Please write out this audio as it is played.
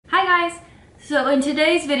So in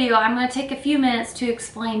today's video, I'm going to take a few minutes to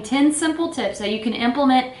explain 10 simple tips that you can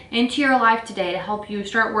implement into your life today to help you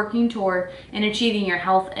start working toward and achieving your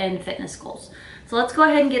health and fitness goals. So let's go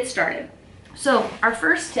ahead and get started. So our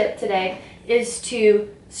first tip today is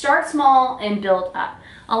to start small and build up.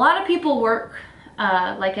 A lot of people work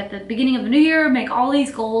like at the beginning of the new year, make all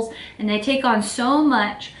these goals, and they take on so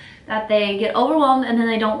much that they get overwhelmed and then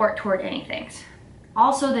they don't work toward anything.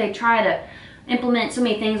 Also, they try to implement so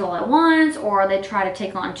many things all at once, or they try to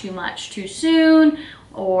take on too much too soon,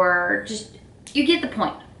 or just, you get the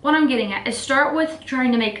point. What I'm getting at is start with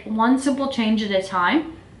trying to make one simple change at a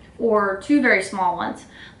time, or two very small ones,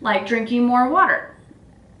 like drinking more water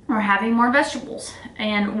or having more vegetables,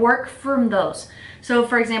 and work from those. So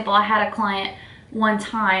for example, I had a client one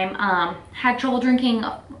time had trouble drinking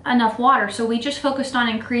enough water, so we just focused on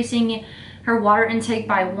increasing her water intake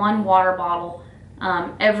by 1 water bottle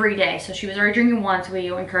every day. So she was already drinking 1, so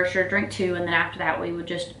we encouraged her to drink 2, and then after that we would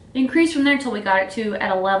just increase from there until we got it to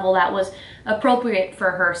at a level that was appropriate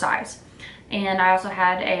for her size. And I also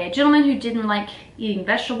had a gentleman who didn't like eating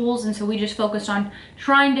vegetables, and so we just focused on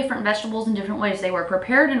trying different vegetables in different ways they were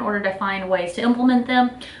prepared in order to find ways to implement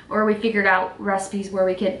them, or we figured out recipes where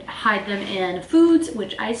we could hide them in foods,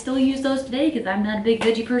 which I still use those today because I'm not a big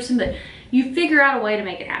veggie person, but you figure out a way to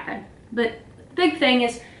make it happen. But the big thing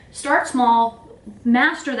is start small,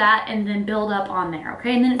 master that, and then build up on there,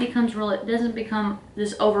 okay? And then it becomes real, it doesn't become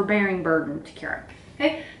this overbearing burden to carry.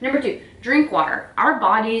 Okay, number 2, drink water. Our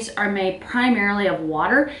bodies are made primarily of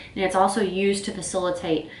water, and it's also used to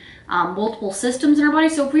facilitate multiple systems in our body.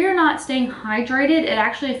 So if we are not staying hydrated, it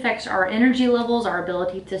actually affects our energy levels, our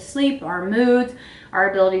ability to sleep, our moods, our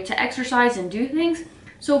ability to exercise and do things.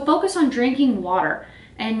 So focus on drinking water.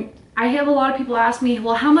 And I have a lot of people ask me,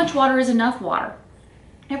 well, how much water is enough water?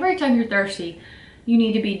 Every time you're thirsty, you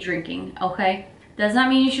need to be drinking, okay? Does not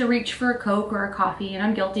mean you should reach for a Coke or a coffee, and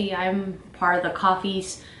I'm guilty. I'm part of the coffee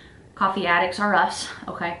addicts are us,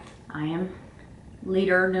 okay? I am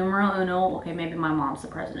leader numero uno. Okay, maybe my mom's the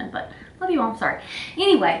president, but love you, Mom, sorry.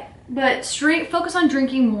 Anyway, but focus on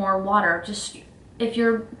drinking more water. Just, if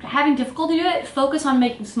you're having difficulty doing it, focus on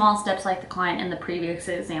making small steps like the client in the previous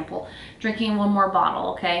example. Drinking 1 more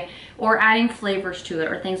bottle, okay? Or adding flavors to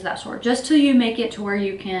it or things of that sort. Just till you make it to where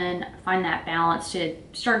you can find that balance to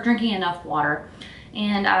start drinking enough water.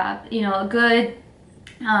 And, you know, a good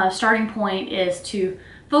starting point is to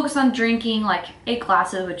focus on drinking like 8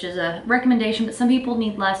 glasses, which is a recommendation, but some people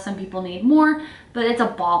need less, some people need more, but it's a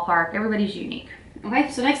ballpark. Everybody's unique.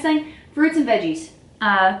 Okay, so next thing, fruits and veggies.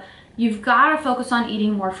 You've got to focus on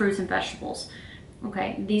eating more fruits and vegetables.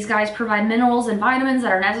 Okay, these guys provide minerals and vitamins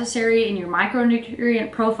that are necessary in your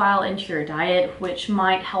micronutrient profile into your diet, which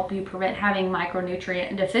might help you prevent having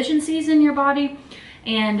micronutrient deficiencies in your body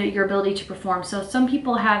and your ability to perform. So some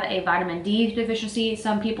people have a vitamin D deficiency,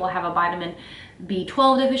 some people have a vitamin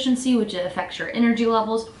B12 deficiency, which affects your energy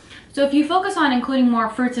levels. So if you focus on including more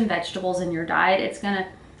fruits and vegetables in your diet, it's gonna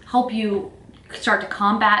help you start to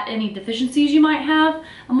combat any deficiencies you might have.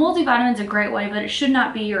 A multivitamin is a great way, but it should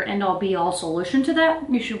not be your end-all be-all solution to that.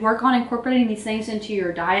 You should work on incorporating these things into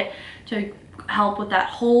your diet to help with that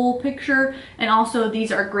whole picture. And also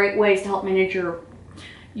these are great ways to help manage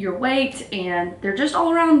your weight, and they're just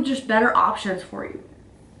all around just better options for you.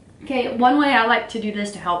 Okay, one way I like to do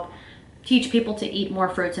this to help teach people to eat more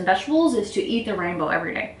fruits and vegetables is to eat the rainbow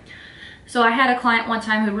every day. So I had a client one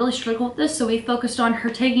time who really struggled with this, so we focused on her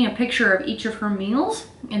taking a picture of each of her meals,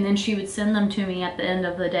 and then she would send them to me at the end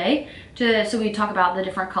of the day so we'd talk about the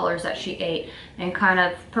different colors that she ate and kind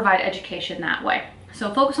of provide education that way.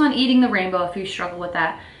 So focus on eating the rainbow if you struggle with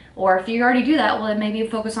that. Or if you already do that, well, then maybe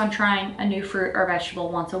focus on trying a new fruit or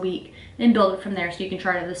vegetable once a week and build it from there so you can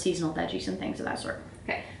try the seasonal veggies and things of that sort.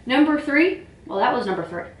 Okay, number 3. Well, that was number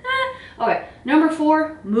 3. Okay, number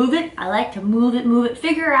 4, move it. I like to move it.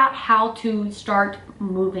 Figure out how to start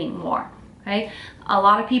moving more, okay? A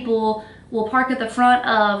lot of people will park at the front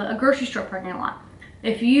of a grocery store parking lot.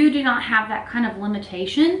 If you do not have that kind of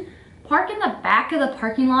limitation, park in the back of the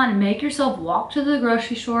parking lot and make yourself walk to the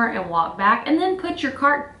grocery store and walk back, and then put your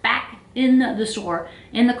cart back in the store,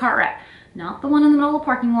 in the cart rack. Not the one in the middle of the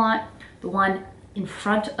parking lot, the one in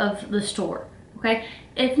front of the store, okay?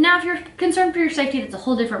 If you're concerned for your safety, that's a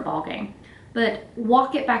whole different ball game, but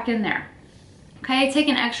walk it back in there, okay? Take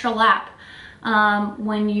an extra lap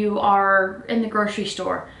when you are in the grocery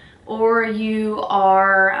store, or you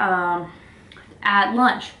are at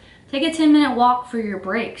lunch. Take a 10-minute walk for your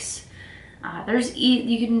breaks.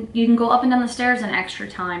 You can go up and down the stairs an extra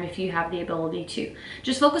time if you have the ability to.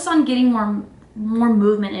 Just focus on getting more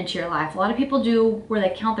movement into your life. A lot of people do where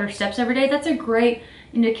they count their steps every day. That's a great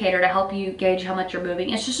indicator to help you gauge how much you're moving.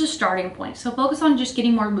 It's just a starting point. So focus on just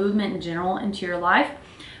getting more movement in general into your life,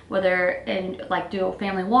 whether in like do a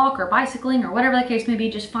family walk or bicycling or whatever the case may be.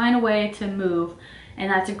 Just find a way to move,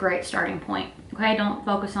 and that's a great starting point. Okay, don't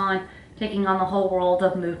focus on taking on the whole world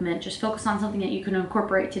of movement. Just focus on something that you can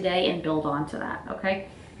incorporate today and build onto that. Okay,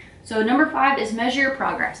 so number 5 is measure your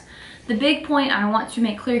progress. The big point I want to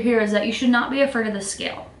make clear here is that you should not be afraid of the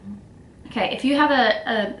scale. Okay, if you have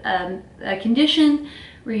a condition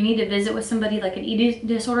where you need to visit with somebody like an eating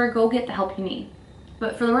disorder, go get the help you need.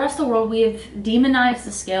 But for the rest of the world, we have demonized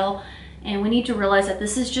the scale, and we need to realize that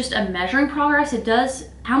this is just a measuring progress.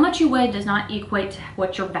 How much you weigh does not equate to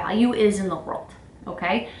what your value is in the world,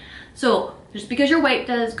 okay? So just because your weight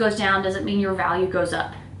goes down doesn't mean your value goes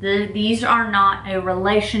up. These are not a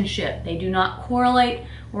relationship. They do not correlate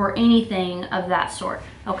or anything of that sort,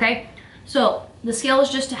 okay? So the scale is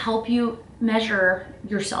just to help you measure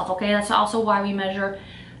yourself, okay? That's also why we measure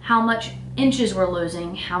how much inches we're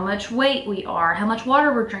losing, how much weight we are, how much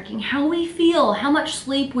water we're drinking, how we feel, how much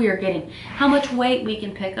sleep we are getting, how much weight we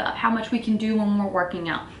can pick up, how much we can do when we're working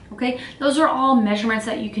out, okay? Those are all measurements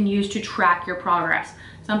that you can use to track your progress.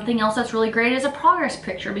 Something else that's really great is a progress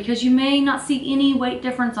picture, because you may not see any weight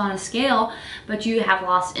difference on a scale, but you have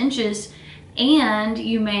lost inches and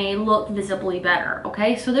you may look visibly better,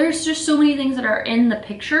 okay? So there's just so many things that are in the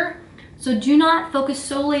picture. So do not focus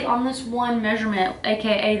solely on this one measurement,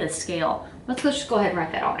 AKA the scale. Let's just go ahead and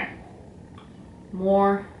write that on there.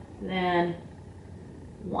 More than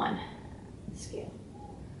one scale.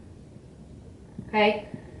 Okay?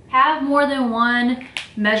 Have more than one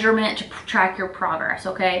measurement to track your progress,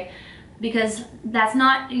 okay? Because that does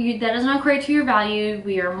not equate to your value.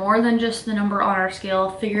 We are more than just the number on our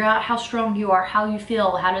scale. Figure out how strong you are, how you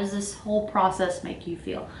feel, how does this whole process make you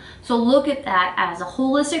feel. So look at that as a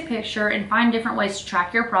holistic picture and find different ways to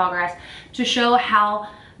track your progress to show how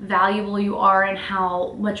valuable you are and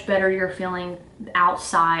how much better you're feeling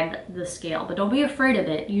outside the scale. But don't be afraid of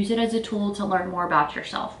it. Use it as a tool to learn more about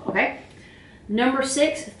yourself, okay? Number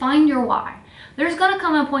 6, find your why. There's gonna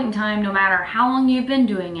come a point in time, no matter how long you've been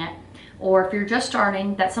doing it, or if you're just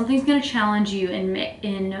starting, that something's going to challenge you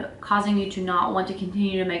in causing you to not want to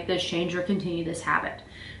continue to make this change or continue this habit,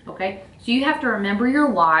 okay? So you have to remember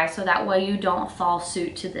your why, so that way you don't fall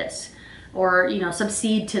suit to this, or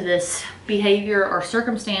succeed to this behavior or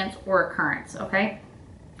circumstance or occurrence, okay?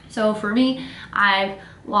 So for me, I've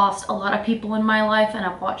lost a lot of people in my life, and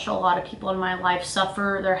I've watched a lot of people in my life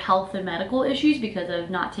suffer their health and medical issues because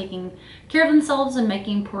of not taking care of themselves and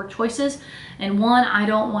making poor choices. And 1, I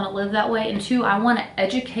don't want to live that way, and 2, I want to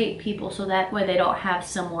educate people so that way they don't have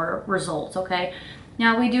similar results, okay?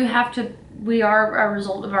 Now we are a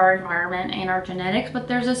result of our environment and our genetics, but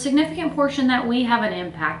there's a significant portion that we have an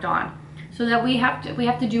impact on. So that we have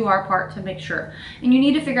to do our part to make sure. And you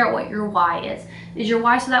need to figure out what your why is. Is your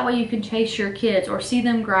why so that way you can chase your kids or see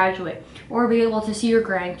them graduate, or be able to see your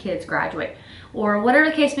grandkids graduate, or whatever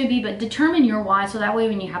the case may be, but determine your why so that way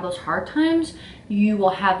when you have those hard times, you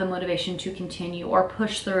will have the motivation to continue or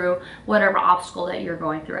push through whatever obstacle that you're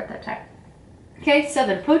going through at that time. Okay,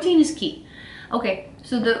 7, protein is key. Okay,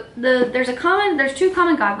 so there's 2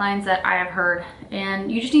 common guidelines that I have heard, and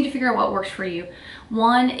you just need to figure out what works for you.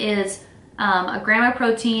 1 is a gram of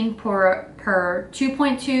protein per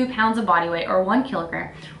 2.2 pounds of body weight, or 1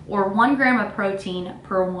 kilogram, or 1 gram of protein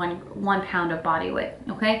per one pound of body weight,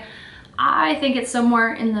 okay? I think it's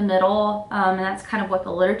somewhere in the middle, and that's kind of what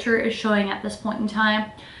the literature is showing at this point in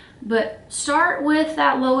time. But start with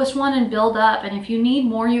that lowest one and build up, and if you need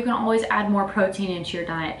more, you can always add more protein into your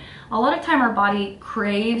diet. A lot of time our body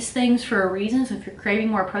craves things for a reason, so if you're craving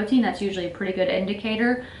more protein, that's usually a pretty good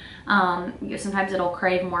indicator. Sometimes it'll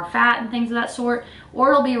crave more fat and things of that sort,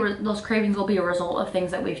 or those cravings will be a result of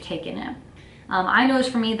things that we've taken in. I notice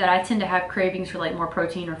for me that I tend to have cravings for like more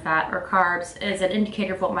protein or fat or carbs as an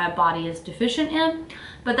indicator of what my body is deficient in,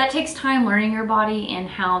 but that takes time learning your body and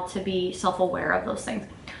how to be self-aware of those things.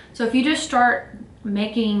 So if you just start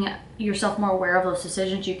making yourself more aware of those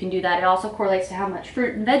decisions, you can do that. It also correlates to how much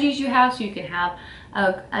fruit and veggies you have, so you can have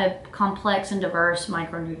a complex and diverse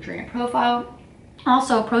micronutrient profile.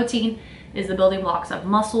 Also, protein is the building blocks of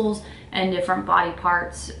muscles and different body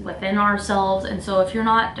parts within ourselves. And so if you're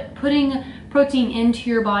not putting protein into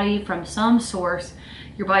your body from some source,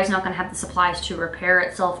 your body's not going to have the supplies to repair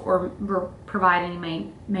itself or provide any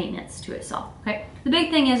maintenance to itself, okay? The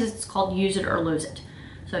big thing is it's called use it or lose it.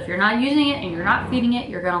 So if you're not using it and you're not feeding it,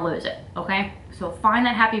 you're going to lose it, okay? So find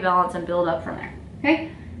that happy balance and build up from there,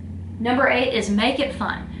 okay? Number 8 is make it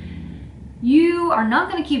fun. You are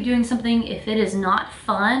not going to keep doing something if it is not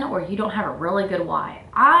fun or you don't have a really good why.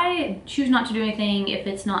 I choose not to do anything if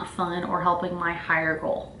it's not fun or helping my higher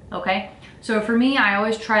goal, okay? So for me, I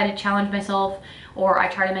always try to challenge myself, or I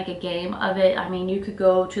try to make a game of it. I mean, you could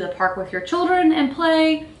go to the park with your children and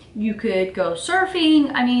play. You could go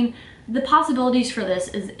surfing. I mean, the possibilities for this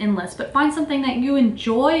is endless, but find something that you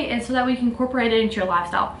enjoy and so that we can incorporate it into your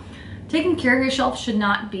lifestyle. Taking care of yourself should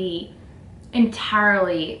not be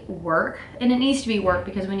entirely work, and it needs to be work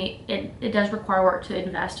because it does require work to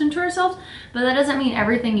invest into ourselves, but that doesn't mean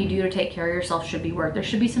everything you do to take care of yourself should be work. There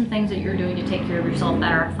should be some things that you're doing to take care of yourself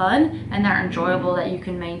that are fun and that are enjoyable, that you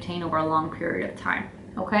can maintain over a long period of time,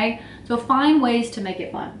 okay? So find ways to make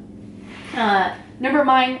it fun. Number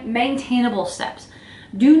 9, maintainable steps.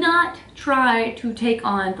 Do not try to take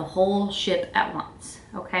on the whole ship at once,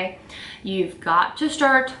 okay? You've got to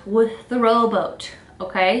start with the rowboat,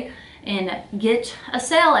 okay? And get a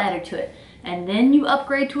sail added to it. And then you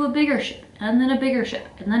upgrade to a bigger ship, and then a bigger ship,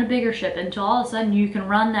 and then a bigger ship, until all of a sudden you can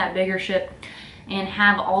run that bigger ship and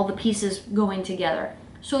have all the pieces going together.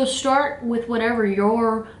 So start with whatever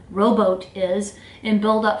your rowboat is and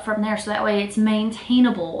build up from there, so that way it's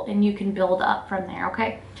maintainable and you can build up from there,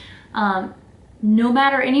 okay? No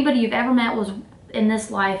matter anybody you've ever met was in this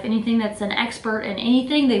life, anything that's an expert in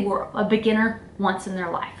anything, they were a beginner once in their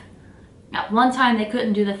life. At one time, they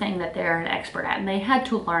couldn't do the thing that they're an expert at, and they had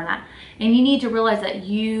to learn that. And you need to realize that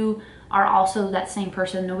you are also that same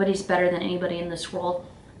person. Nobody's better than anybody in this world.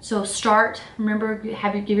 So start, remember,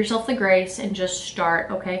 give yourself the grace and just start,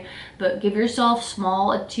 okay? But give yourself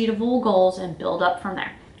small, achievable goals and build up from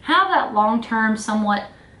there. Have that long-term, somewhat,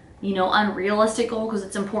 unrealistic goal, because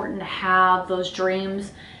it's important to have those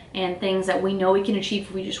dreams and things that we know we can achieve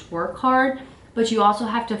if we just work hard. But you also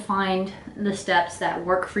have to find the steps that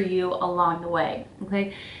work for you along the way,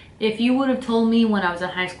 okay? If you would have told me when I was in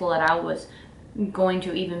high school that I was going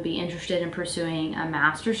to even be interested in pursuing a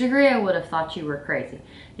master's degree, I would have thought you were crazy.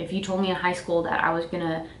 If you told me in high school that I was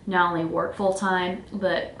gonna not only work full-time,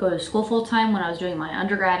 but go to school full-time when I was doing my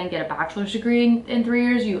undergrad and get a bachelor's degree in 3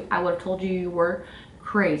 years, I would have told you were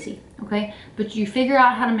crazy, okay? But you figure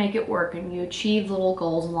out how to make it work and you achieve little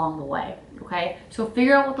goals along the way. Okay, so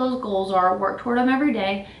figure out what those goals are, work toward them every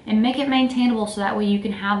day, and make it maintainable so that way you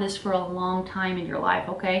can have this for a long time in your life,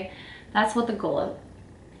 okay? That's what the goal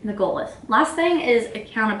is. Last thing is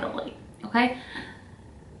accountability, okay?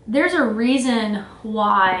 There's a reason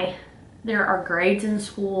why there are grades in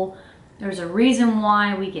school. There's a reason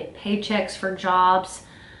why we get paychecks for jobs.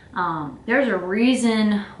 There's a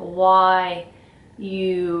reason why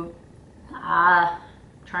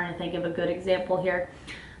trying to think of a good example here.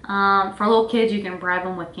 For little kids, you can bribe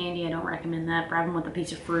them with candy. I don't recommend that. Bribe them with a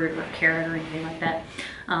piece of fruit or a carrot or anything like that.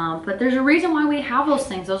 But there's a reason why we have those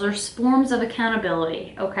things. Those are forms of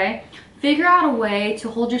accountability, okay? Figure out a way to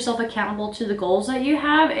hold yourself accountable to the goals that you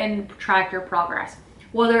have and track your progress.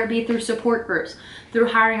 Whether it be through support groups, through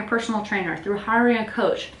hiring a personal trainer, through hiring a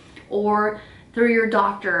coach, or through your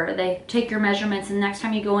doctor. They take your measurements, and next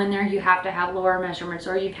time you go in there, you have to have lower measurements,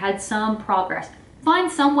 or you've had some progress.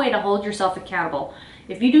 Find some way to hold yourself accountable.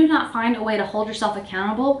 If you do not find a way to hold yourself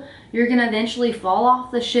accountable, you're going to eventually fall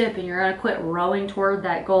off the ship and you're going to quit rowing toward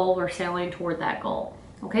that goal or sailing toward that goal.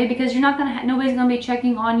 Okay, because you're not going to, nobody's going to be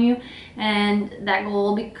checking on you, and that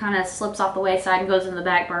goal kind of slips off the wayside and goes in the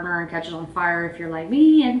back burner and catches on fire. If you're like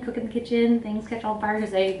me and cook in the kitchen, things catch on fire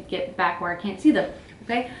because they get back where I can't see them.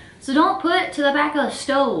 Okay, so don't put it to the back of the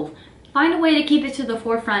stove. Find a way to keep it to the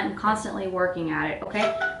forefront and constantly working at it.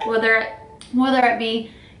 Okay, whether it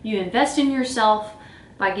be you invest in yourself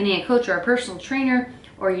by getting a coach or a personal trainer,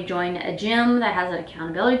 or you join a gym that has an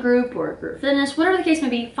accountability group or a group fitness, whatever the case may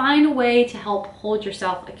be, find a way to help hold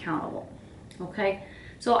yourself accountable, okay?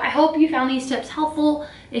 So I hope you found these tips helpful.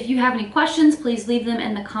 If you have any questions, please leave them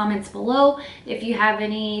in the comments below. If you have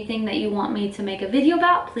anything that you want me to make a video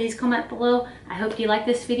about, please comment below. I hope you like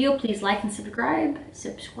this video. Please like and subscribe,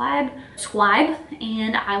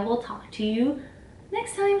 and I will talk to you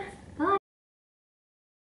next time. Bye.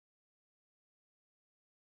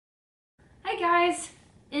 Hi guys.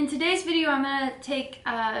 In today's video, I'm going to take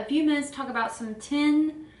a few minutes to talk about some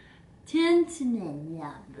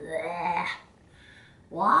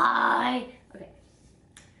why? Okay.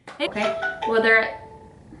 Hey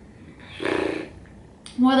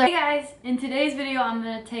guys, in today's video, I'm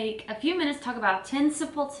going to take a few minutes to talk about 10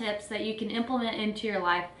 simple tips that you can implement into your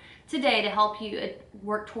life today to help you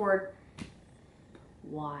work toward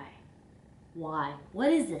why? Why? What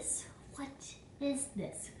is this? What is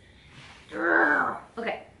this?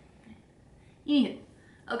 Okay. Anywho,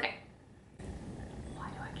 okay. Why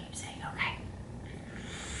do I keep saying okay?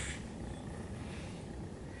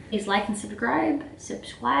 Please like and subscribe.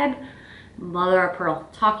 Mother of pearl,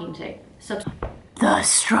 talking to. The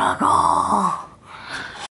struggle.